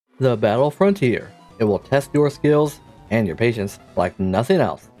The Battle Frontier. It will test your skills and your patience like nothing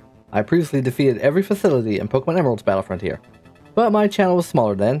else. I previously defeated every facility in Pokemon Emerald's Battle Frontier, but my channel was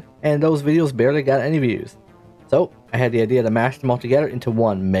smaller then, and those videos barely got any views. So I had the idea to mash them all together into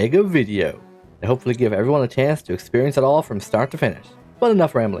one mega video, to hopefully give everyone a chance to experience it all from start to finish. But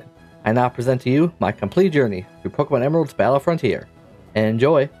enough rambling. I now present to you my complete journey through Pokemon Emerald's Battle Frontier.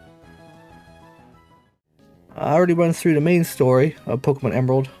 Enjoy! I already went through the main story of Pokemon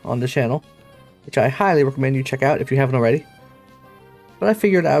Emerald on the channel, which I highly recommend you check out if you haven't already. But I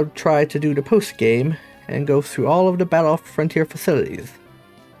figured I would try to do the post-game and go through all of the Battle Frontier facilities.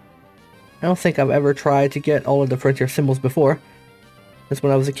 I don't think I've ever tried to get all of the Frontier symbols before, since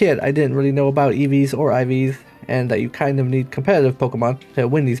when I was a kid I didn't really know about EVs or IVs, and that you kind of need competitive Pokemon to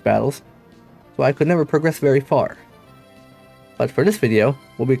win these battles, so I could never progress very far. But for this video,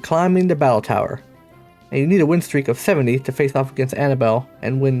 we'll be climbing the Battle Tower, and you need a win streak of 70 to face off against Annabelle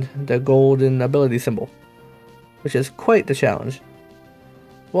and win the golden ability symbol, which is quite the challenge.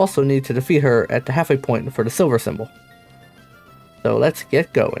 We'll also need to defeat her at the halfway point for the silver symbol. So let's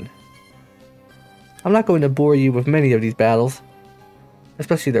get going. I'm not going to bore you with many of these battles,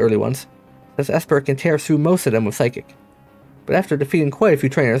 especially the early ones, as Esper can tear through most of them with Psychic. But after defeating quite a few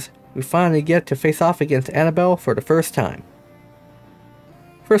trainers, we finally get to face off against Annabelle for the first time.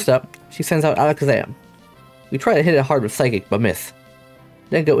 First up, she sends out Alakazam. We try to hit it hard with Psychic, but miss.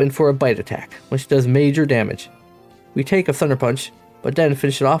 Then go in for a Bite attack, which does major damage. We take a Thunder Punch, but then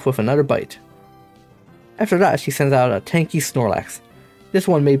finish it off with another Bite. After that, she sends out a tanky Snorlax. This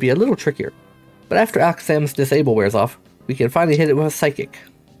one may be a little trickier, but after Alakazam's Disable wears off, we can finally hit it with a Psychic,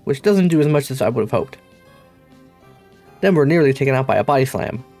 which doesn't do as much as I would have hoped. Then we're nearly taken out by a Body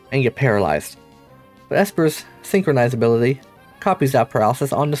Slam, and get paralyzed. But Esper's Synchronize ability copies that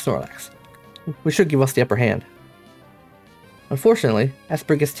paralysis on the Snorlax, which should give us the upper hand. Unfortunately,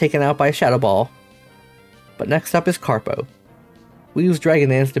 Esper gets taken out by a Shadow Ball, but next up is Carpo. We use Dragon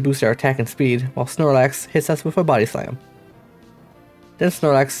Dance to boost our attack and speed, while Snorlax hits us with a Body Slam. Then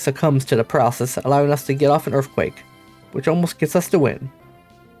Snorlax succumbs to the paralysis, allowing us to get off an Earthquake, which almost gets us the win.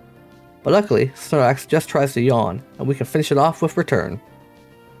 But luckily, Snorlax just tries to yawn, and we can finish it off with Return.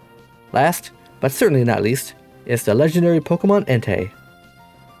 Last, but certainly not least, is the legendary Pokemon Entei.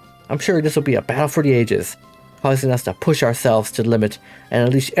 I'm sure this will be a battle for the ages, causing us to push ourselves to the limit and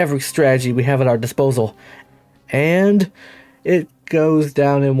unleash every strategy we have at our disposal. And it goes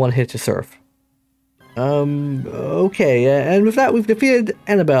down in one hit to Surf. Okay, and with that we've defeated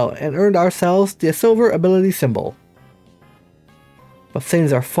Annabelle and earned ourselves the silver ability symbol. But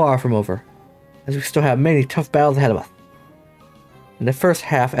things are far from over, as we still have many tough battles ahead of us. In the first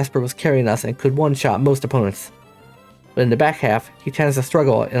half, Esper was carrying us and could one-shot most opponents. But in the back half, he tends to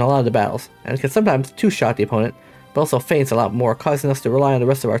struggle in a lot of the battles, and can sometimes two-shot the opponent, but also feints a lot more, causing us to rely on the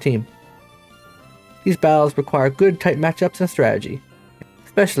rest of our team. These battles require good tight matchups and strategy,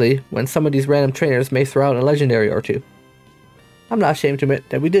 especially when some of these random trainers may throw out a legendary or two. I'm not ashamed to admit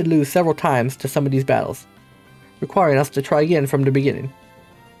that we did lose several times to some of these battles, requiring us to try again from the beginning.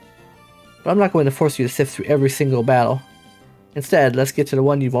 But I'm not going to force you to sift through every single battle. Instead, let's get to the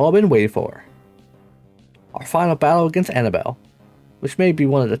one you've all been waiting for. Our final battle against Annabelle, which may be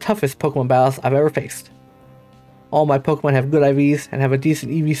one of the toughest Pokemon battles I've ever faced. All my Pokemon have good IVs and have a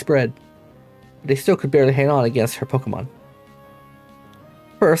decent EV spread, but they still could barely hang on against her Pokemon.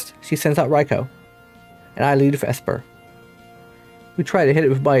 First, she sends out Raikou, and I lead for Esper. We try to hit it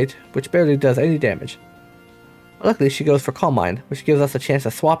with Bite, which barely does any damage. Luckily, she goes for Calm Mind, which gives us a chance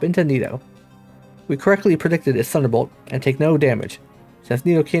to swap into Nido. We correctly predicted its Thunderbolt and take no damage, since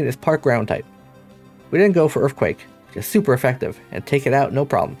Nidoking is part Ground type. We then go for Earthquake, which is super effective, and take it out no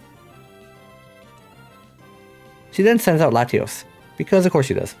problem. She then sends out Latios, because of course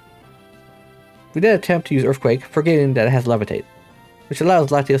she does. We then attempt to use Earthquake, forgetting that it has Levitate, which allows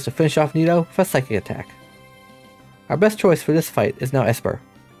Latios to finish off Nido with a Psychic attack. Our best choice for this fight is now Esper,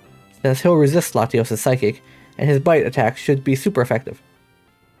 since he'll resist Latios' Psychic, and his Bite attack should be super effective.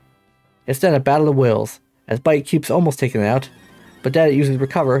 It's then a battle of wills, as Bite keeps almost taking it out, but then it uses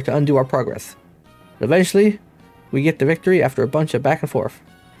Recover to undo our progress. But eventually, we get the victory after a bunch of back and forth,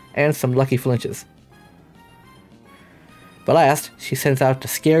 and some lucky flinches. But last, she sends out the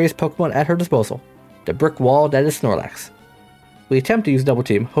scariest Pokemon at her disposal, the brick wall that is Snorlax. We attempt to use Double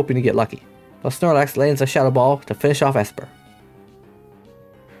Team, hoping to get lucky, but Snorlax lands a Shadow Ball to finish off Esper.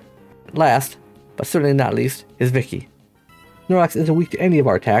 Last, but certainly not least, is Vicky. Snorlax isn't weak to any of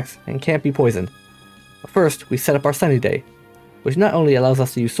our attacks, and can't be poisoned. But first, we set up our Sunny Day, which not only allows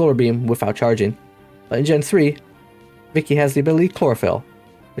us to use Solar Beam without charging, but in Gen 3, Vicky has the ability Chlorophyll,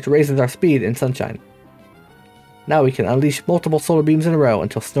 which raises our speed in Sunshine. Now we can unleash multiple solar beams in a row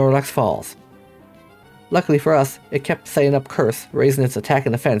until Snorlax falls. Luckily for us, it kept saying up Curse, raising its attack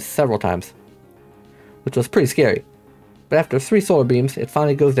and defense several times, which was pretty scary, but after 3 solar beams, it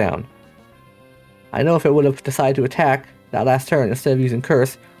finally goes down. I know if it would have decided to attack that last turn instead of using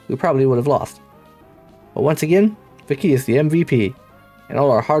Curse, we probably would have lost. But once again, Vicky is the MVP, and all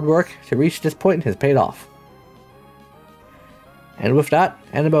our hard work to reach this point has paid off. And with that,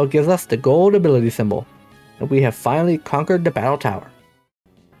 Annabelle gives us the gold ability symbol, and we have finally conquered the Battle Tower.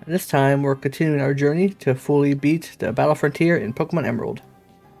 And this time, we're continuing our journey to fully beat the Battle Frontier in Pokemon Emerald.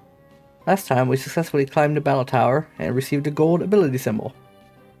 Last time, we successfully climbed the Battle Tower and received the gold ability symbol.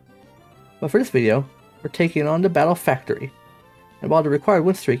 But for this video, we're taking on the Battle Factory, and while the required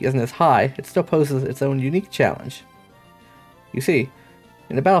win streak isn't as high, it still poses its own unique challenge. You see,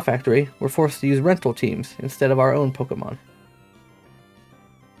 in the Battle Factory, we're forced to use rental teams instead of our own Pokemon.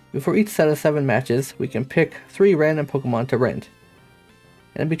 Before each set of 7 matches, we can pick 3 random Pokemon to rent.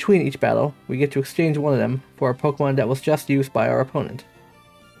 And in between each battle, we get to exchange one of them for a Pokemon that was just used by our opponent.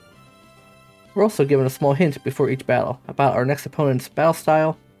 We're also given a small hint before each battle about our next opponent's battle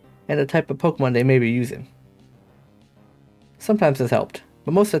style and the type of Pokemon they may be using. Sometimes this helped,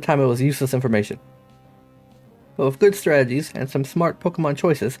 but most of the time it was useless information. But with good strategies and some smart Pokemon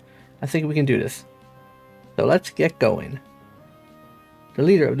choices, I think we can do this. So let's get going. The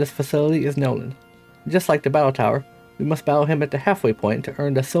leader of this facility is Nolan. Just like the Battle Tower, we must battle him at the halfway point to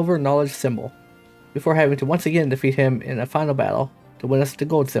earn the Silver Knowledge symbol, before having to once again defeat him in a final battle to win us the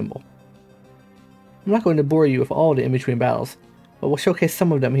Gold symbol. I'm not going to bore you with all the in-between battles, but we'll showcase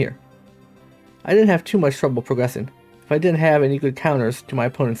some of them here. I didn't have too much trouble progressing, if I didn't have any good counters to my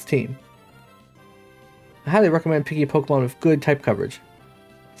opponent's team. I highly recommend picking Pokemon with good type coverage.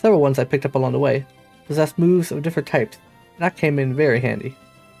 Several ones I picked up along the way possessed moves of different types, and that came in very handy.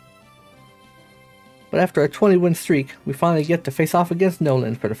 But after a 20-win streak, we finally get to face off against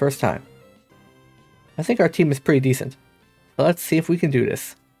Nolan for the first time. I think our team is pretty decent, so let's see if we can do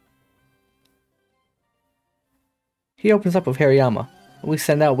this. He opens up with Hariyama, and we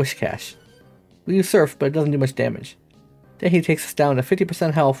send out Whiscash. We use Surf, but it doesn't do much damage. Then he takes us down to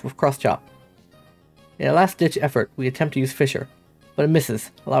 50% health with Cross Chop. In a last-ditch effort, we attempt to use Fissure, but it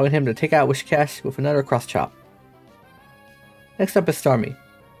misses, allowing him to take out Whiscash with another Cross Chop. Next up is Starmie,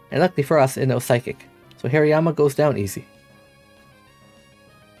 and luckily for us, it knows Psychic, so Hariyama goes down easy.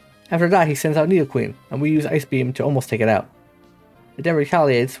 After that, he sends out Nidoqueen, and we use Ice Beam to almost take it out. It then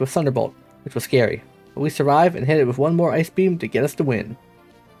retaliates with Thunderbolt, which was scary, but we survive and hit it with one more Ice Beam to get us the win.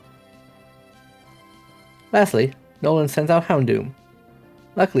 Lastly, Nolan sends out Houndoom.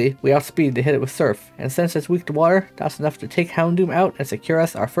 Luckily, we outspeed to hit it with Surf, and since it's weak to water, that's enough to take Houndoom out and secure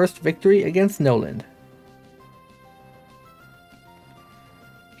us our first victory against Nolan.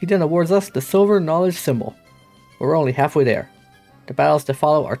 He then awards us the Silver Knowledge symbol. We're only halfway there. The battles to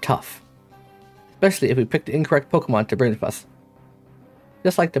follow are tough, especially if we pick the incorrect Pokemon to bring with us.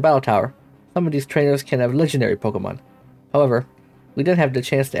 Just like the Battle Tower, some of these trainers can have legendary Pokemon. However, we didn't have the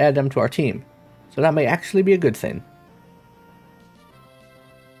chance to add them to our team, so that may actually be a good thing.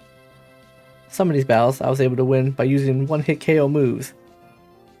 Some of these battles I was able to win by using one-hit KO moves.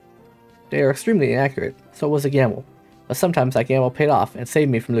 They are extremely inaccurate, so it was a gamble, but sometimes that gamble paid off and saved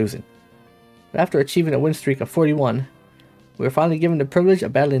me from losing. But after achieving a win streak of 41, we were finally given the privilege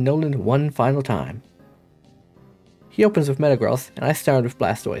of battling Nolan one final time. He opens with Metagross, and I started with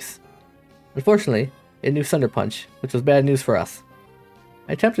Blastoise. Unfortunately, it knew Thunder Punch, which was bad news for us.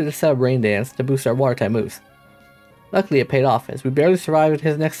 I attempted to set up Rain Dance to boost our water type moves. Luckily it paid off, as we barely survived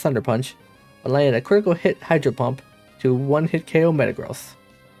his next Thunder Punch, but landed a critical hit Hydro Pump to one-hit KO Metagross.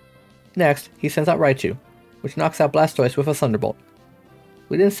 Next, he sends out Raichu, which knocks out Blastoise with a Thunderbolt.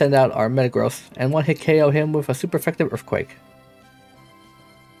 We then send out our Metagross and one-hit KO him with a super effective Earthquake.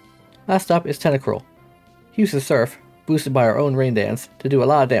 Last up is Tentacruel. He uses Surf, boosted by our own Rain Dance, to do a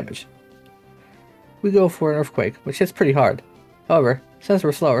lot of damage. We go for an Earthquake, which hits pretty hard. However, since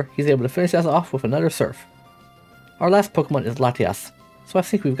we're slower, he's able to finish us off with another Surf. Our last Pokemon is Latias, so I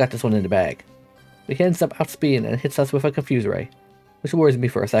think we've got this one in the bag. But he ends up outspeeding and hits us with a Confuse Ray, which worries me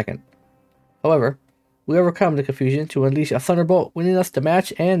for a second. However, we overcome the confusion to unleash a Thunderbolt, winning us the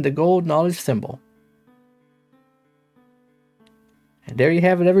match and the Gold Knowledge symbol. And there you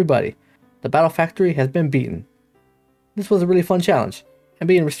have it, everybody. The Battle Factory has been beaten. This was a really fun challenge, and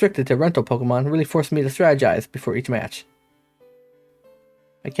being restricted to rental Pokemon really forced me to strategize before each match.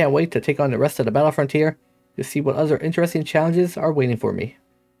 I can't wait to take on the rest of the Battle Frontier to see what other interesting challenges are waiting for me.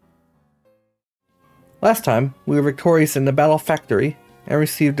 Last time, we were victorious in the Battle Factory and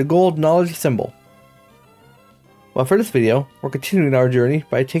received the Gold Knowledge symbol. Well, for this video, we're continuing our journey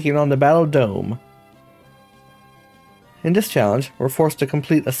by taking on the Battle Dome. In this challenge, we're forced to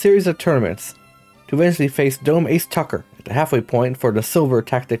complete a series of tournaments to eventually face Dome Ace Tucker at the halfway point for the silver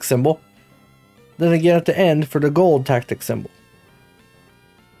tactic symbol, then again at the end for the gold tactic symbol.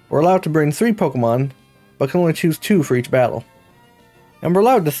 We're allowed to bring 3 Pokemon, but can only choose 2 for each battle. And we're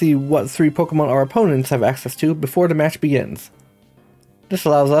allowed to see what 3 Pokemon our opponents have access to before the match begins. This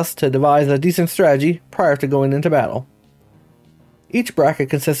allows us to devise a decent strategy prior to going into battle. Each bracket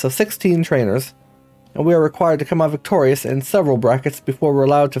consists of 16 trainers, and we are required to come out victorious in several brackets before we're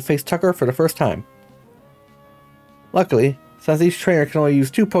allowed to face Tucker for the first time. Luckily, since each trainer can only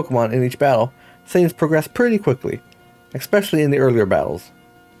use 2 Pokemon in each battle, things progress pretty quickly, especially in the earlier battles.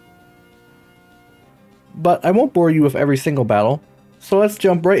 But I won't bore you with every single battle, so let's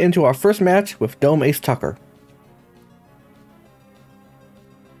jump right into our first match with Dome Ace Tucker.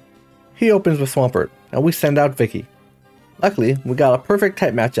 He opens with Swampert, and we send out Vicky. Luckily, we got a perfect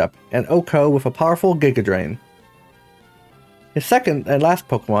type matchup, and Oko with a powerful Giga Drain. His second and last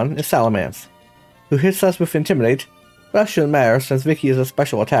Pokemon is Salamence, who hits us with Intimidate, but that shouldn't matter since Vicky is a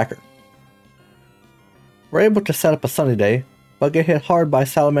special attacker. We're able to set up a Sunny Day, but get hit hard by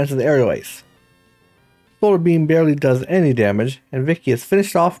Salamance's Aerial Ace. Solar Beam barely does any damage, and Vicky is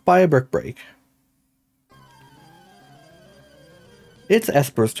finished off by a Brick Break. It's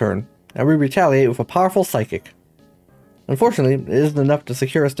Esper's turn, and we retaliate with a powerful Psychic. Unfortunately, it isn't enough to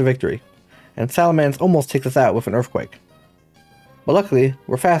secure us the victory, and Salamence almost takes us out with an Earthquake. But luckily,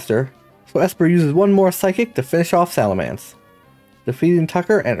 we're faster, so Esper uses one more Psychic to finish off Salamence, defeating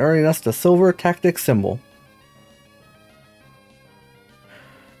Tucker and earning us the silver tactic symbol.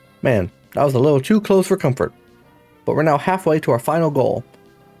 Man, that was a little too close for comfort, but we're now halfway to our final goal.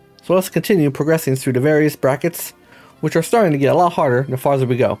 So let's continue progressing through the various brackets, which are starting to get a lot harder the farther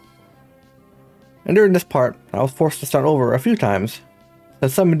we go. And during this part, I was forced to start over a few times,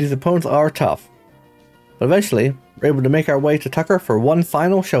 since some of these opponents are tough. But eventually, we're able to make our way to Tucker for one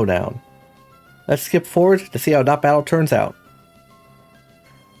final showdown. Let's skip forward to see how that battle turns out.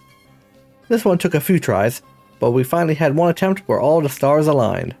 This one took a few tries, but we finally had one attempt where all the stars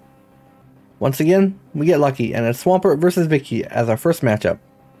aligned. Once again, we get lucky and it's Swampert vs Vicky as our first matchup.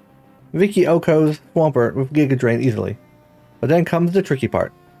 Vicky Oko's Swampert with Giga Drain easily, but then comes the tricky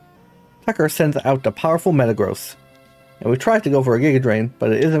part. Tucker sends out the powerful Metagross, and we try to go for a Giga Drain,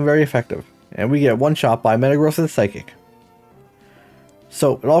 but it isn't very effective, and we get one shot by Metagross's Psychic.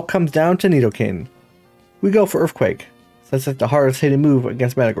 So it all comes down to Nidoking. We go for Earthquake, since it's the hardest hitting move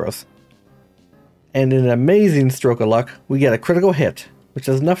against Metagross. And in an amazing stroke of luck, we get a critical hit, which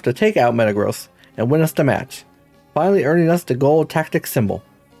is enough to take out Metagross and win us the match, finally earning us the gold tactic symbol.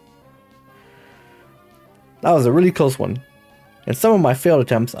 That was a really close one. In some of my failed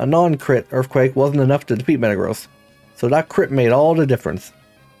attempts, a non-crit Earthquake wasn't enough to defeat Metagross, so that crit made all the difference.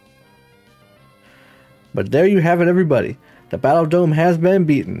 But there you have it, everybody. The Battle Dome has been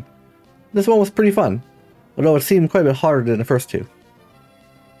beaten. This one was pretty fun, although it seemed quite a bit harder than the first two.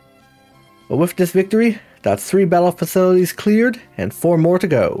 But with this victory, that's 3 battle facilities cleared and 4 more to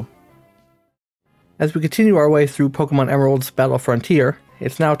go. As we continue our way through Pokemon Emerald's Battle Frontier,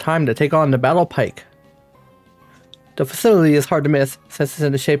 it's now time to take on the Battle Pike. The facility is hard to miss since it's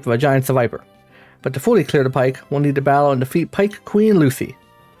in the shape of a giant Viper, but to fully clear the Pike, we'll need to battle and defeat Pike Queen Lucy.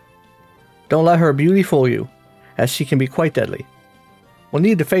 Don't let her beauty fool you, as she can be quite deadly. We'll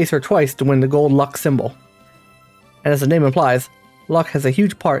need to face her twice to win the gold luck symbol. And as the name implies, luck has a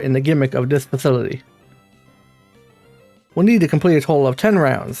huge part in the gimmick of this facility. We'll need to complete a total of 10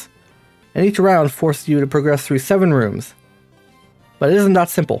 rounds, and each round forces you to progress through 7 rooms. But it isn't that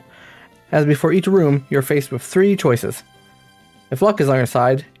simple, as before each room you're faced with 3 choices. If luck is on your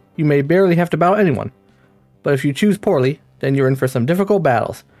side, you may barely have to battle anyone, but if you choose poorly, then you're in for some difficult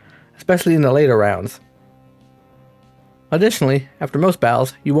battles, especially in the later rounds. Additionally, after most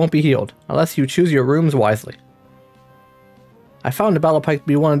battles, you won't be healed, unless you choose your rooms wisely. I found the Battle Pike to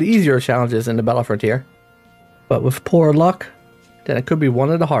be one of the easier challenges in the Battle Frontier, but with poor luck, then it could be one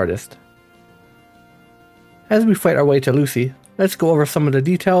of the hardest. As we fight our way to Lucy, let's go over some of the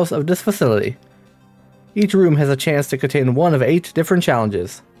details of this facility. Each room has a chance to contain one of 8 different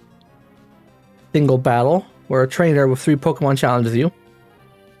challenges. Single Battle, where a trainer with 3 Pokemon challenges you.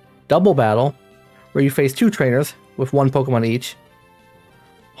 Double Battle, where you face 2 trainers with 1 Pokemon each.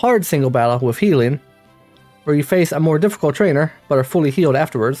 Hard Single Battle with Healing, where you face a more difficult trainer but are fully healed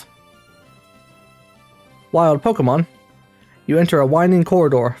afterwards. Wild Pokemon, you enter a winding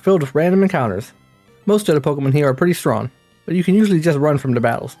corridor filled with random encounters. Most of the Pokemon here are pretty strong, but you can usually just run from the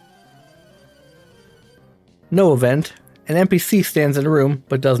battles. No Event, an NPC stands in the room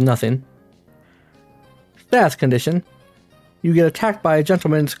but does nothing. Status Condition, you get attacked by a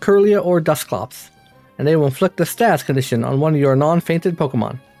gentleman's Curlia or Dusclops, and they will inflict the status condition on one of your non-fainted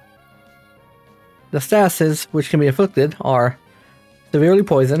Pokemon. The statuses which can be inflicted are severely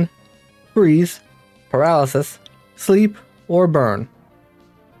poison, freeze, paralysis, sleep, or burn,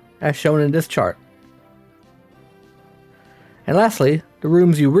 as shown in this chart. And lastly, the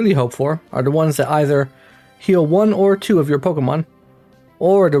rooms you really hope for are the ones that either heal 1 or 2 of your Pokemon,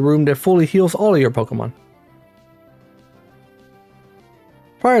 or the room that fully heals all of your Pokemon.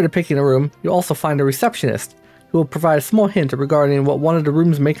 Prior to picking a room, you'll also find a receptionist who will provide a small hint regarding what one of the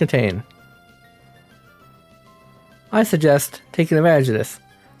rooms may contain. I suggest taking advantage of this,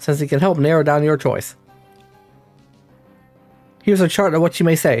 since it can help narrow down your choice. Here's a chart of what she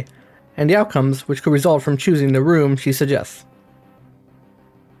may say, and the outcomes which could result from choosing the room she suggests.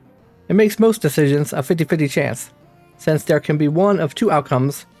 It makes most decisions a 50-50 chance, since there can be one of 2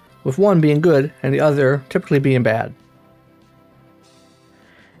 outcomes, with one being good and the other typically being bad.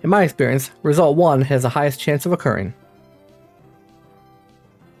 In my experience, result 1 has the highest chance of occurring.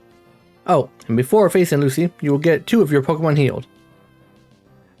 Oh, and before facing Lucy, you will get 2 of your Pokemon healed.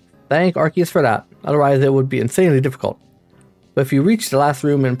 Thank Arceus for that, otherwise it would be insanely difficult. But if you reach the last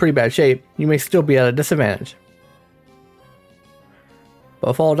room in pretty bad shape, you may still be at a disadvantage. But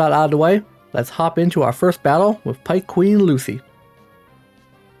with all that out of the way, let's hop into our first battle with Pike Queen Lucy.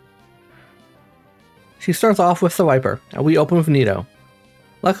 She starts off with the Viper, and we open with Nido.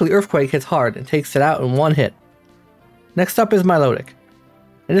 Luckily Earthquake hits hard and takes it out in one hit. Next up is Milotic.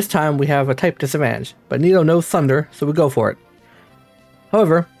 And this time we have a type disadvantage, but Nido knows Thunder, so we go for it.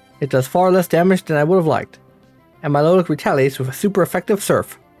 However, it does far less damage than I would have liked, and Milotic retaliates with a super effective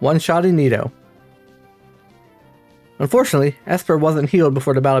Surf, one-shotting Nido. Unfortunately, Esper wasn't healed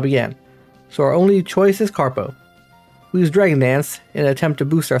before the battle began, so our only choice is Carpo. We use Dragon Dance in an attempt to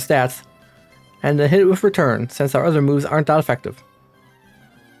boost our stats, and then hit it with Return since our other moves aren't that effective.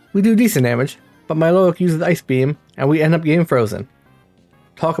 We do decent damage, but Milotic uses Ice Beam, and we end up getting frozen.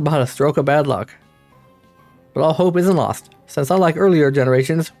 Talk about a stroke of bad luck. But all hope isn't lost, since unlike earlier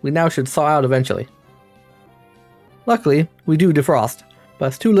generations, we now should thaw out eventually. Luckily, we do defrost, but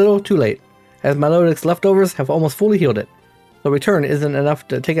it's too little too late, as Milotic's leftovers have almost fully healed it, so Return isn't enough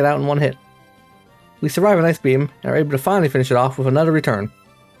to take it out in one hit. We survive an Ice Beam, and are able to finally finish it off with another Return.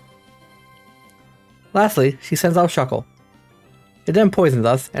 Lastly, she sends out Shuckle. It then poisons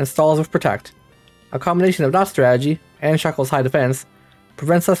us and stalls with Protect. A combination of that strategy, and Shuckle's high defense,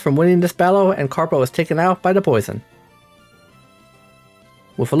 prevents us from winning this battle, and Carpo is taken out by the poison.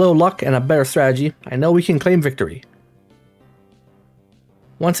 With a little luck and a better strategy, I know we can claim victory.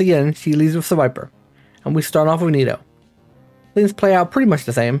 Once again, she leads with the Viper, and we start off with Nido. Things play out pretty much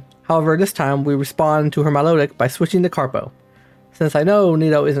the same, however this time we respond to her Milotic by switching to Carpo, since I know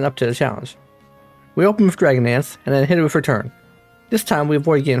Nido isn't up to the challenge. We open with Dragon Dance, and then hit it with Return. This time we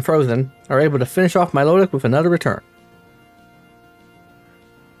avoid getting frozen, and are able to finish off Milotic with another Return.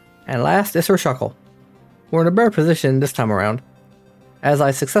 And last is her Shuckle. We're in a better position this time around, as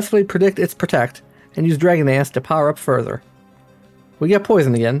I successfully predict its Protect and use Dragon Dance to power up further. We get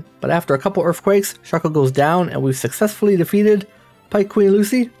poisoned again, but after a couple Earthquakes, Shuckle goes down and we've successfully defeated Pike Queen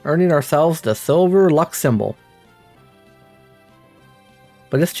Lucy, earning ourselves the Silver Luck Symbol.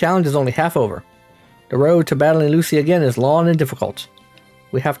 But this challenge is only half over. The road to battling Lucy again is long and difficult.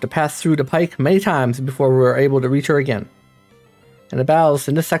 We have to pass through the Pike many times before we're able to reach her again. And the battles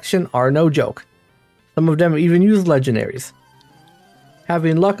in this section are no joke. Some of them even use legendaries.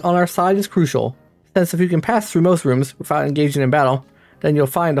 Having luck on our side is crucial, since if you can pass through most rooms without engaging in battle, then you'll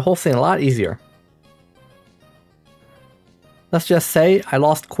find the whole thing a lot easier. Let's just say I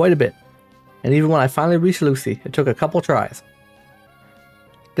lost quite a bit, and even when I finally reached Lucy, it took a couple tries.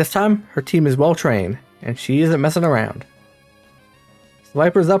 This time, her team is well trained, and she isn't messing around.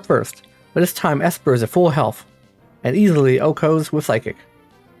 Viper's up first, but this time Esper is at full health, and easily OHKOs with Psychic.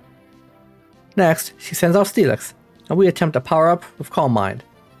 Next, she sends out Steelix, and we attempt to power up with Calm Mind,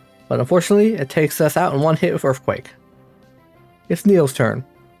 but unfortunately it takes us out in one hit with Earthquake. It's Neil's turn,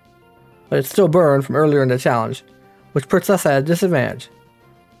 but it's still burned from earlier in the challenge, which puts us at a disadvantage.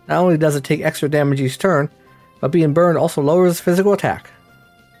 Not only does it take extra damage each turn, but being burned also lowers physical attack.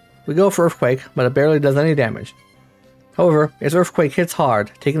 We go for Earthquake, but it barely does any damage. However, its Earthquake hits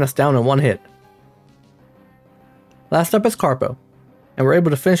hard, taking us down in one hit. Last up is Carpo, and we're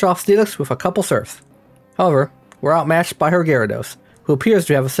able to finish off Steelix with a couple Surfs. However, we're outmatched by her Gyarados, who appears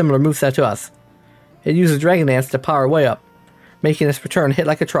to have a similar moveset to us. It uses Dragon Dance to power way up, making its Return hit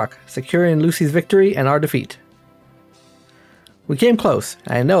like a truck, securing Lucy's victory and our defeat. We came close,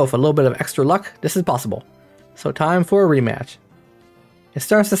 and I know with a little bit of extra luck, this is possible. So time for a rematch. It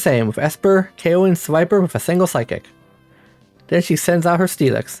starts the same, with Esper KOing Viper with a single Psychic. Then she sends out her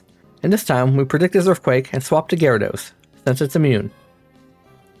Steelix, and this time we predict his Earthquake and swap to Gyarados, since it's immune.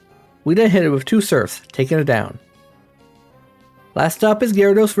 We then hit it with 2 Surfs, taking it down. Last up is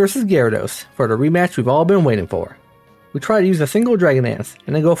Gyarados vs Gyarados for the rematch we've all been waiting for. We try to use a single Dragon Dance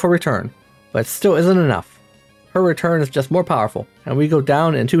and then go for return, but it still isn't enough. Her return is just more powerful, and we go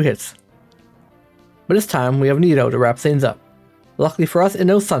down in 2 hits. But this time we have Nido to wrap things up. Luckily for us, it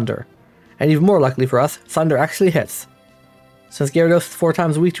knows Thunder, and even more luckily for us, Thunder actually hits. Since Gyarados is 4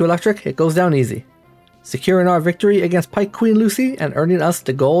 times weak to Electric, it goes down easy, securing our victory against Pike Queen Lucy and earning us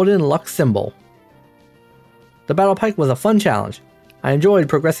the golden luck symbol. The Battle Pike was a fun challenge. I enjoyed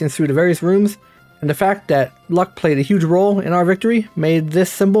progressing through the various rooms, and the fact that luck played a huge role in our victory made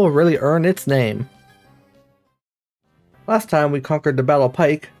this symbol really earn its name. Last time we conquered the Battle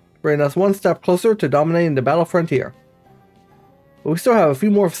Pike, bringing us one step closer to dominating the Battle Frontier. But we still have a few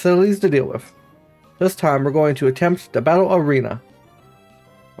more facilities to deal with. This time we're going to attempt the Battle Arena.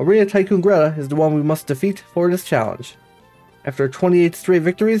 Arena Tycoon Greta is the one we must defeat for this challenge. After 28 straight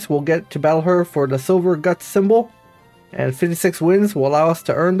victories, we'll get to battle her for the Silver Guts symbol, and 56 wins will allow us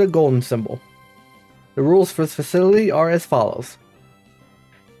to earn the Golden symbol. The rules for this facility are as follows.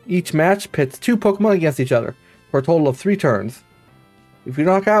 Each match pits 2 Pokemon against each other, for a total of 3 turns. If you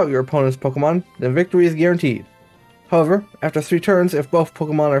knock out your opponent's Pokemon, then victory is guaranteed. However, after 3 turns, if both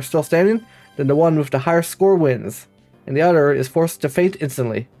Pokemon are still standing, then the one with the higher score wins, and the other is forced to faint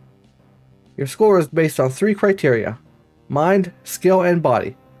instantly. Your score is based on 3 criteria: Mind, Skill, and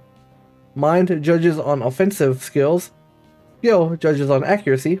Body. Mind judges on offensive skills, Skill judges on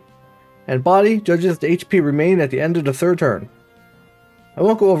accuracy, and Body judges the HP remaining at the end of the 3rd turn. I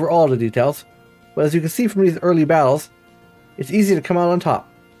won't go over all the details, but as you can see from these early battles, it's easy to come out on top,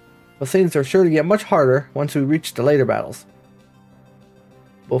 but things are sure to get much harder once we reach the later battles.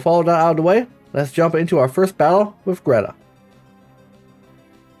 With all that out of the way, let's jump into our first battle with Greta.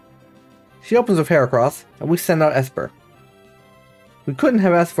 She opens with Heracross, and we send out Esper. We couldn't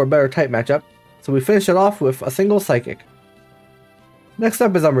have asked for a better type matchup, so we finish it off with a single Psychic. Next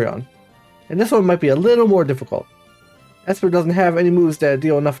up is Umbreon, and this one might be a little more difficult. Esper doesn't have any moves that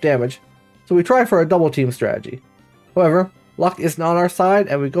deal enough damage, so we try for a double team strategy. However, luck isn't on our side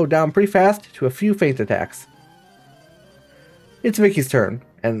and we go down pretty fast to a few feint attacks. It's Vicky's turn,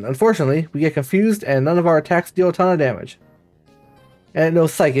 and unfortunately we get confused and none of our attacks deal a ton of damage. And it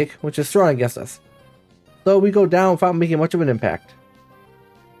knows Psychic, which is strong against us, so we go down without making much of an impact.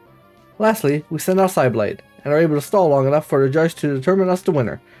 Lastly, we send out Psyblade, and are able to stall long enough for the judge to determine us the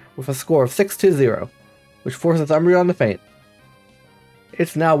winner, with a score of 6-0, which forces Umbreon to faint.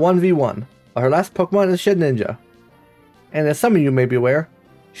 It's now 1v1, but her last Pokemon is Shedinja. And as some of you may be aware,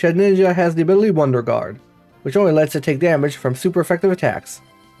 Shedinja has the ability Wonder Guard, which only lets it take damage from super effective attacks.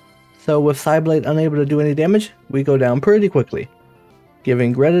 So with Psyblade unable to do any damage, we go down pretty quickly,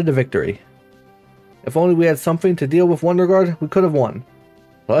 giving Greta the victory. If only we had something to deal with Wonder Guard, we could have won.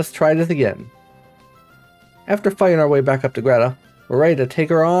 So let's try this again. After fighting our way back up to Greta, we're ready to take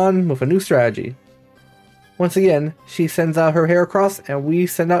her on with a new strategy. Once again, she sends out her Heracross and we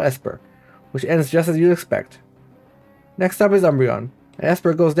send out Esper, which ends just as you'd expect. Next up is Umbreon, and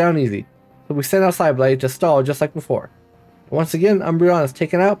Esper goes down easy, so we send out Psyblade to stall just like before. Once again, Umbreon is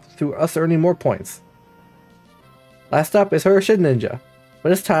taken out through us earning more points. Last up is her Shedinja, but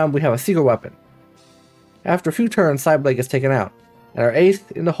this time we have a secret weapon. After a few turns, Psyblade gets taken out, and our ace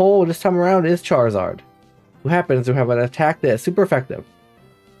in the hole this time around is Charizard, who happens to have an attack that is super effective.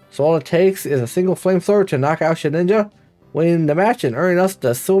 So all it takes is a single Flamethrower to knock out Shedinja, winning the match and earning us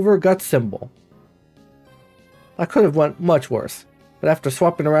the Silver Guts symbol. That could have went much worse, but after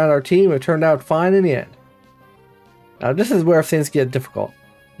swapping around our team, it turned out fine in the end. Now this is where things get difficult.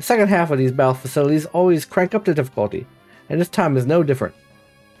 The second half of these battle facilities always crank up the difficulty, and this time is no different.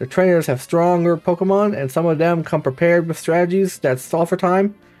 The trainers have stronger Pokemon, and some of them come prepared with strategies that stall for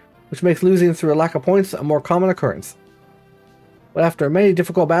time, which makes losing through a lack of points a more common occurrence. But after many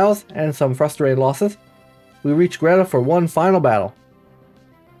difficult battles and some frustrating losses, we reach Greta for one final battle.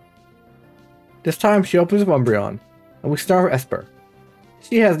 This time she opens with Umbreon, and we start with Esper.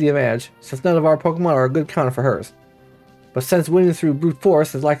 She has the advantage, since none of our Pokemon are a good counter for hers. But since winning through brute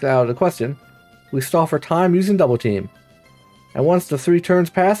force is likely out of the question, we stall for time using Double Team. And once the 3 turns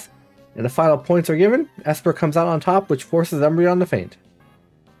pass, and the final points are given, Esper comes out on top, which forces Umbreon to faint.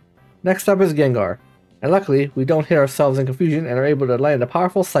 Next up is Gengar, and luckily we don't hit ourselves in confusion and are able to land a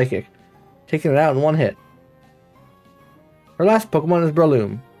powerful Psychic, taking it out in one hit. Our last Pokemon is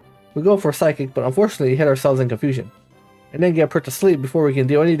Breloom. We go for Psychic, but unfortunately hit ourselves in confusion, and then get put to sleep before we can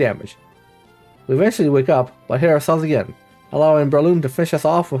deal any damage. We eventually wake up, but hit ourselves again, allowing Breloom to finish us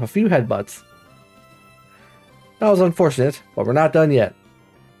off with a few headbutts. That was unfortunate, but we're not done yet.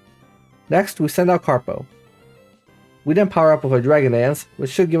 Next, we send out Carpo. We then power up with a Dragon Dance,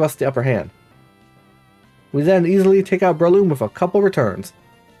 which should give us the upper hand. We then easily take out Breloom with a couple returns,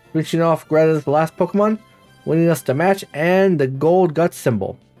 finishing off Greta's last Pokemon, winning us the match and the Gold Guts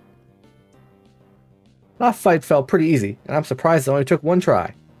symbol. That fight felt pretty easy, and I'm surprised it only took one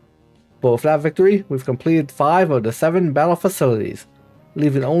try. But with that victory, we've completed 5 of the 7 battle facilities,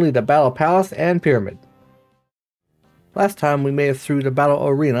 leaving only the Battle Palace and Pyramid. Last time we made it through the Battle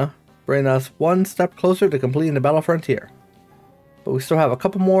Arena, bringing us one step closer to completing the Battle Frontier. But we still have a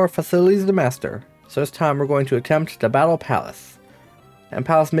couple more facilities to master, so this time we're going to attempt the Battle Palace. And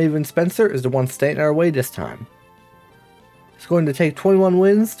Palace Maven Spencer is the one staying in our way this time. It's going to take 21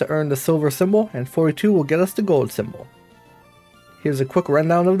 wins to earn the silver symbol, and 42 will get us the gold symbol. Here's a quick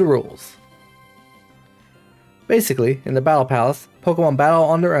rundown of the rules. Basically, in the Battle Palace, Pokemon battle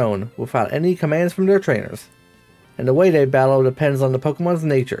on their own without any commands from their trainers, and the way they battle depends on the Pokemon's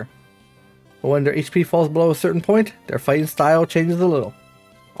nature. But when their HP falls below a certain point, their fighting style changes a little.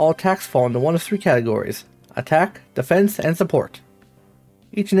 All attacks fall into one of 3 categories: attack, defense, and support.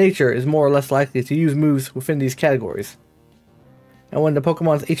 Each nature is more or less likely to use moves within these categories. And when the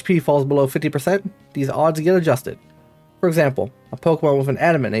Pokemon's HP falls below 50%, these odds get adjusted. For example, a Pokemon with an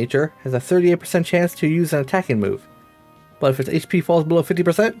adamant nature has a 38% chance to use an attacking move, but if its HP falls below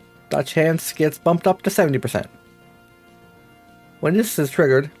 50%, that chance gets bumped up to 70%. When this is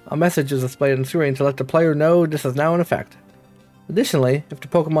triggered, a message is displayed on the screen to let the player know this is now in effect. Additionally, if the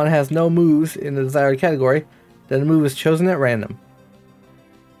Pokemon has no moves in the desired category, then the move is chosen at random.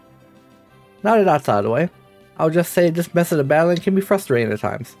 Now that that's out of the way, I'll just say this method of battling can be frustrating at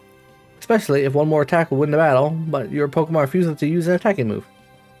times, especially if one more attack will win the battle, but your Pokemon refuses to use an attacking move.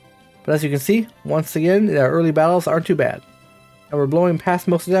 But as you can see, once again, our early battles aren't too bad, and we're blowing past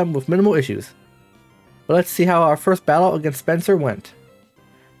most of them with minimal issues. But let's see how our first battle against Spencer went.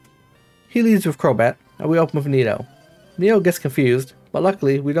 He leads with Crobat, and we open with Nido. Nido gets confused, but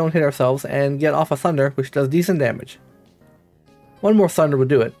luckily we don't hit ourselves and get off a Thunder, which does decent damage. One more Thunder would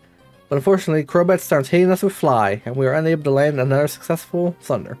do it, but unfortunately Crobat starts hitting us with Fly, and we are unable to land another successful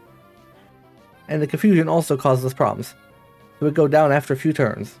Thunder. And the confusion also causes us problems, so we go down after a few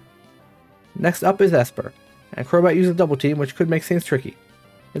turns. Next up is Esper, and Crobat uses Double Team, which could make things tricky.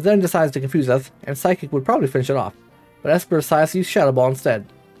 It then decides to confuse us, and Psychic would probably finish it off, but Esper decides to use Shadow Ball instead.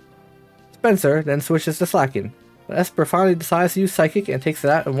 Spencer then switches to Slacking, but Esper finally decides to use Psychic and takes it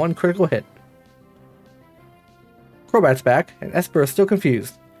out in one critical hit. Crobat's back, and Esper is still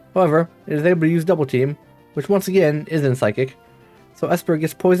confused. However, it is able to use Double Team, which once again isn't Psychic, so Esper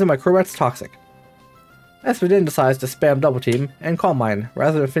gets poisoned by Crobat's Toxic. Esper then decides to spam Double Team and Calm Mind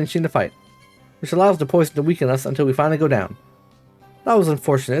rather than finishing the fight, which allows the poison to weaken us until we finally go down. That was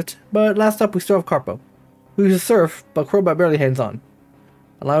unfortunate, but last up we still have Carpo, who uses Surf, but Crobat barely hangs on,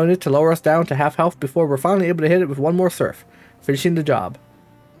 allowing it to lower us down to half health before we're finally able to hit it with one more Surf, finishing the job.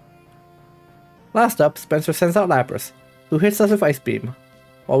 Last up, Spencer sends out Lapras, who hits us with Ice Beam,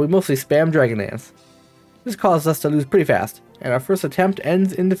 while we mostly spam Dragon Dance. This causes us to lose pretty fast, and our first attempt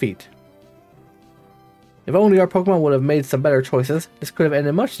ends in defeat. If only our Pokemon would have made some better choices, this could have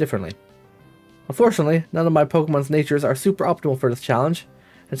ended much differently. Unfortunately, none of my Pokemon's natures are super optimal for this challenge,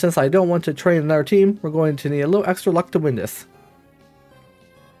 and since I don't want to train another team, we're going to need a little extra luck to win this.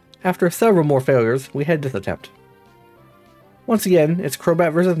 After several more failures, we head this attempt. Once again, it's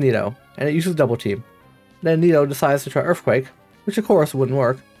Crobat versus Nido, and it uses Double Team. Then Nido decides to try Earthquake, which of course wouldn't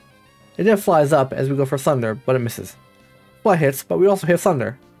work. It then flies up as we go for Thunder, but it misses. Fly hits, but we also hit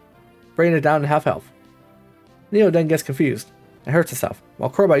Thunder, bringing it down to half health. Nido then gets confused and hurts itself, while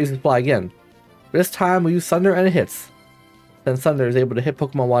Crobat uses Fly again. But this time we use Thunder and it hits. Then Thunder is able to hit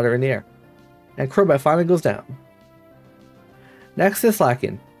Pokemon Water in the air, and Crobat finally goes down. Next is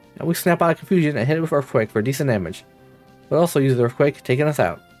Slacking, and we snap out of confusion and hit it with Earthquake for decent damage, but also use Earthquake, taking us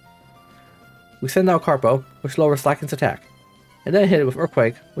out. We send out Carpo, which lowers Slacking's attack, and then hit it with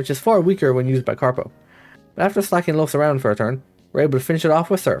Earthquake, which is far weaker when used by Carpo. But after Slacking loafs around for a turn, we're able to finish it off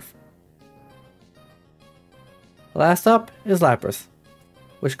with Surf. Last up is Lapras,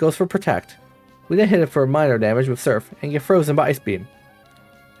 which goes for Protect. We then hit it for minor damage with Surf and get frozen by Ice Beam.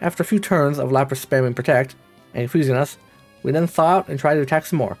 After a few turns of Lapras spamming Protect and confusing us, we then thaw out and try to attack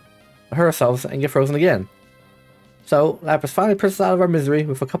some more, but hurt ourselves and get frozen again. So Lapras finally puts us out of our misery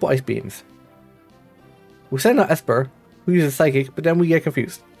with a couple Ice Beams. We send out Esper, who uses Psychic, but then we get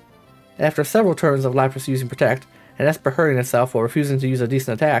confused. And after several turns of Lapras using Protect and Esper hurting itself while refusing to use a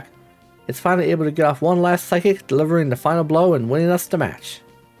decent attack, it's finally able to get off one last Psychic, delivering the final blow and winning us the match.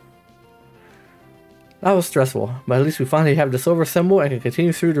 That was stressful, but at least we finally have the silver symbol and can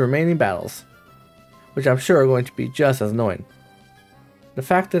continue through the remaining battles, which I'm sure are going to be just as annoying. the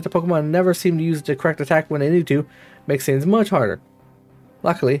fact that the Pokemon never seem to use the correct attack when they need to makes things much harder.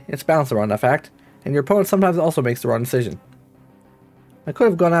 Luckily, it's balanced around that fact, and your opponent sometimes also makes the wrong decision. I could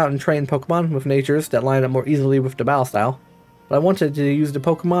have gone out and trained Pokemon with natures that line up more easily with the battle style, but I wanted to use the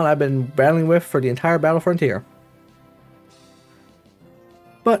Pokemon I've been battling with for the entire Battle Frontier.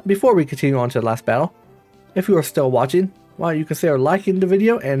 But before we continue on to the last battle, if you are still watching, why don't you consider liking the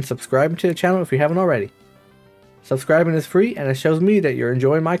video and subscribing to the channel if you haven't already. Subscribing is free and it shows me that you're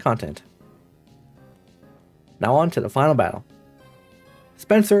enjoying my content. Now on to the final battle.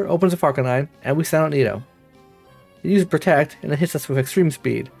 Spencer opens a Arcanine and we send out Nido. It uses Protect and it hits us with extreme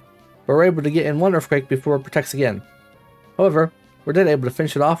speed, but we're able to get in one Earthquake before it protects again. However, we're then able to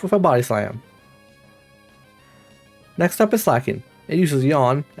finish it off with a Body Slam. Next up is Slacking. It uses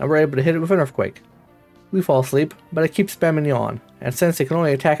Yawn and we're able to hit it with an Earthquake. We fall asleep, but it keeps spamming Yawn, and since it can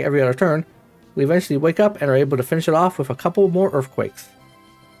only attack every other turn, we eventually wake up and are able to finish it off with a couple more Earthquakes.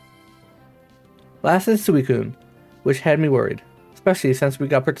 Last is Suicune, which had me worried, especially since we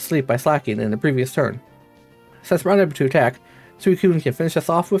got put to sleep by Slacking in the previous turn. Since we're unable to attack, Suicune can finish us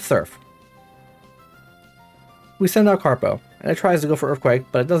off with Surf. We send out Carpo, and it tries to go for Earthquake,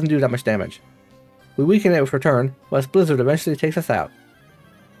 but it doesn't do that much damage. We weaken it with Return, but its Blizzard eventually takes us out.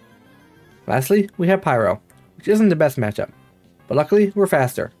 Lastly, we have Pyro, which isn't the best matchup, but luckily we're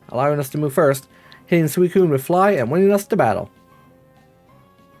faster, allowing us to move first, hitting Suicune with Fly and winning us the battle.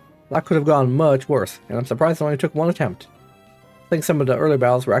 That could have gone much worse, and I'm surprised it only took one attempt. I think some of the early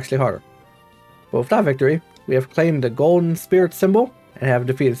battles were actually harder. But with that victory, we have claimed the Golden Spirit symbol and have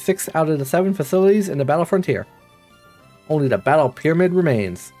defeated 6 out of the 7 facilities in the Battle Frontier. Only the Battle Pyramid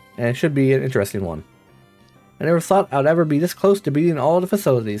remains, and it should be an interesting one. I never thought I'd ever be this close to beating all of the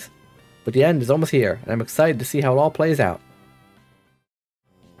facilities, but the end is almost here, and I'm excited to see how it all plays out.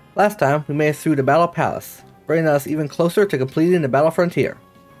 Last time, we made it through the Battle Palace, bringing us even closer to completing the Battle Frontier.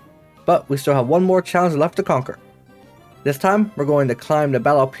 But we still have one more challenge left to conquer. This time, we're going to climb the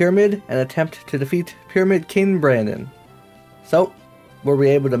Battle Pyramid and attempt to defeat Pyramid King Brandon. So, were we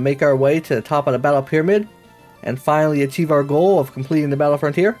able to make our way to the top of the Battle Pyramid and finally achieve our goal of completing the Battle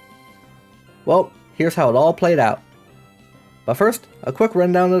Frontier? Well, here's how it all played out. But first, a quick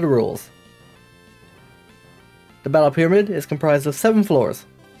rundown of the rules. The Battle Pyramid is comprised of 7 floors,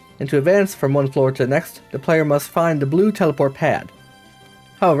 and to advance from one floor to the next, the player must find the blue teleport pad.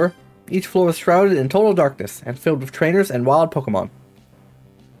 However, each floor is shrouded in total darkness and filled with trainers and wild Pokemon.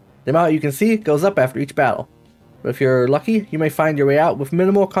 The amount you can see goes up after each battle, but if you're lucky, you may find your way out with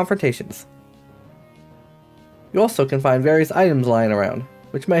minimal confrontations. You also can find various items lying around,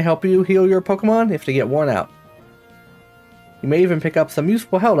 which may help you heal your Pokemon if they get worn out. You may even pick up some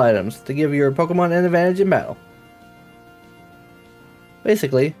useful held items to give your Pokemon an advantage in battle.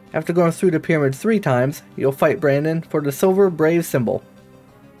 Basically, after going through the pyramid 3 times, you'll fight Brandon for the Silver Brave symbol.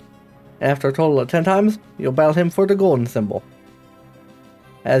 And after a total of 10 times, you'll battle him for the Golden symbol.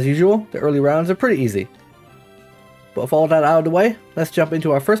 As usual, the early rounds are pretty easy. But with all that out of the way, let's jump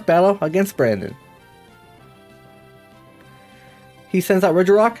into our first battle against Brandon. He sends out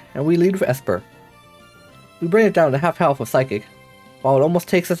Regirock, and we lead with Esper. We bring it down to half health with Psychic, while it almost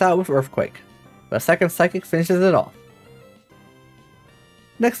takes us out with Earthquake, but a second Psychic finishes it off.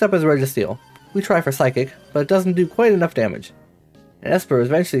 Next up is Registeel. We try for Psychic, but it doesn't do quite enough damage, and Esper is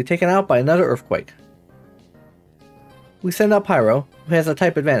eventually taken out by another Earthquake. We send out Pyro, who has a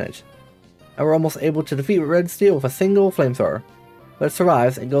type advantage, and we're almost able to defeat Registeel with a single Flamethrower, but it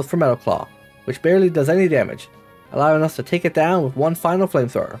survives and goes for Metal Claw, which barely does any damage, allowing us to take it down with one final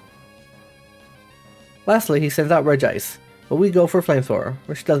Flamethrower. Lastly, he sends out Regice, but we go for Flamethrower,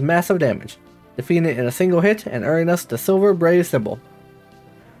 which does massive damage, defeating it in a single hit and earning us the Silver Brave symbol.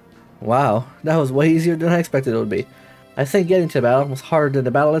 Wow, that was way easier than I expected it would be. I think getting to the battle was harder than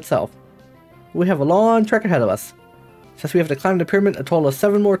the battle itself. We have a long trek ahead of us, since we have to climb the pyramid a total of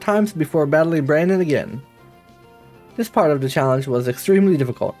 7 more times before battling Brandon again. This part of the challenge was extremely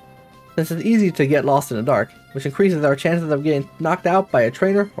difficult, since it's easy to get lost in the dark, which increases our chances of getting knocked out by a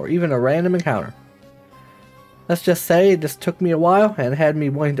trainer or even a random encounter. Let's just say this took me a while and had me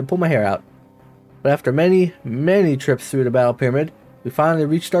wanting to pull my hair out. But after many trips through the Battle Pyramid, we finally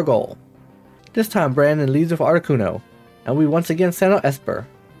reached our goal. This time Brandon leads with Articuno, and we once again send out Esper.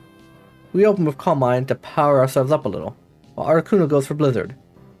 We open with Calm Mind to power ourselves up a little, while Articuno goes for Blizzard.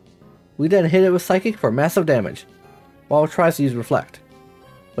 We then hit it with Psychic for massive damage, while it tries to use Reflect,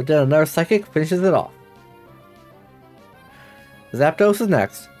 but then another Psychic finishes it off. Zapdos is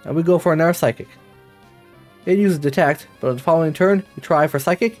next, and we go for another Psychic. It uses Detect, but on the following turn, we try for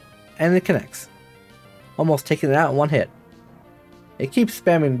Psychic, and it connects, almost taking it out in one hit. It keeps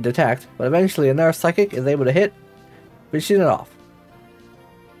spamming Detect, but eventually another Psychic is able to hit, finishing it off.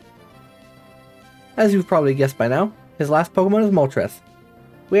 As you've probably guessed by now, his last Pokemon is Moltres.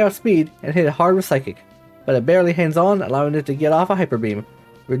 We outspeed and hit it hard with Psychic, but it barely hangs on, allowing it to get off a Hyper Beam,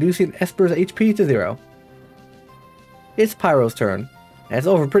 reducing Esper's HP to 0. It's Pyro's turn, and it's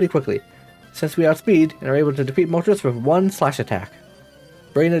over pretty quickly, since we outspeed and are able to defeat Moltres with one slash attack,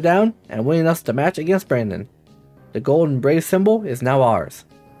 bringing it down and winning us the match against Brandon. The golden brave symbol is now ours.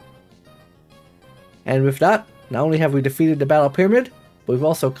 And with that, not only have we defeated the Battle Pyramid, but we've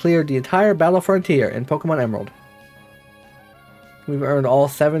also cleared the entire Battle Frontier in Pokemon Emerald. We've earned all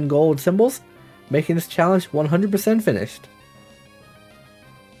 7 gold symbols, making this challenge 100% finished.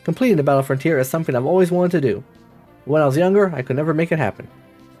 Completing the Battle Frontier is something I've always wanted to do. When I was younger, I could never make it happen,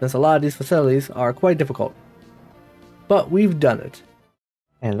 since a lot of these facilities are quite difficult. But we've done it.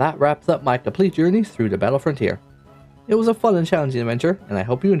 And that wraps up my complete journey through the Battle Frontier. It was a fun and challenging adventure, and I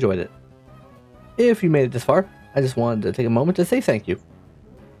hope you enjoyed it. If you made it this far, I just wanted to take a moment to say thank you.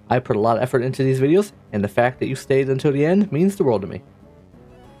 I put a lot of effort into these videos, and the fact that you stayed until the end means the world to me.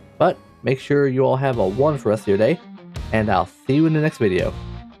 But make sure you all have a wonderful rest of your day, and I'll see you in the next video.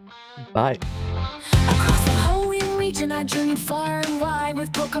 Bye. Across the whole region I journeyed far and wide.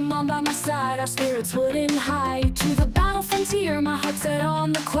 With Pokemon by my side, our spirits wouldn't hide. To the battle frontier, my heart set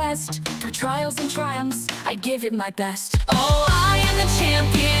on the quest. Through trials and triumphs, I give it my best. Oh, I am the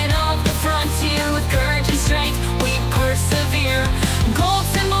champion of the frontier. With courage and strength, we persevere. Gold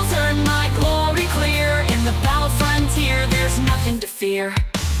symbols earn my glory clear. In the battle frontier, there's nothing to fear.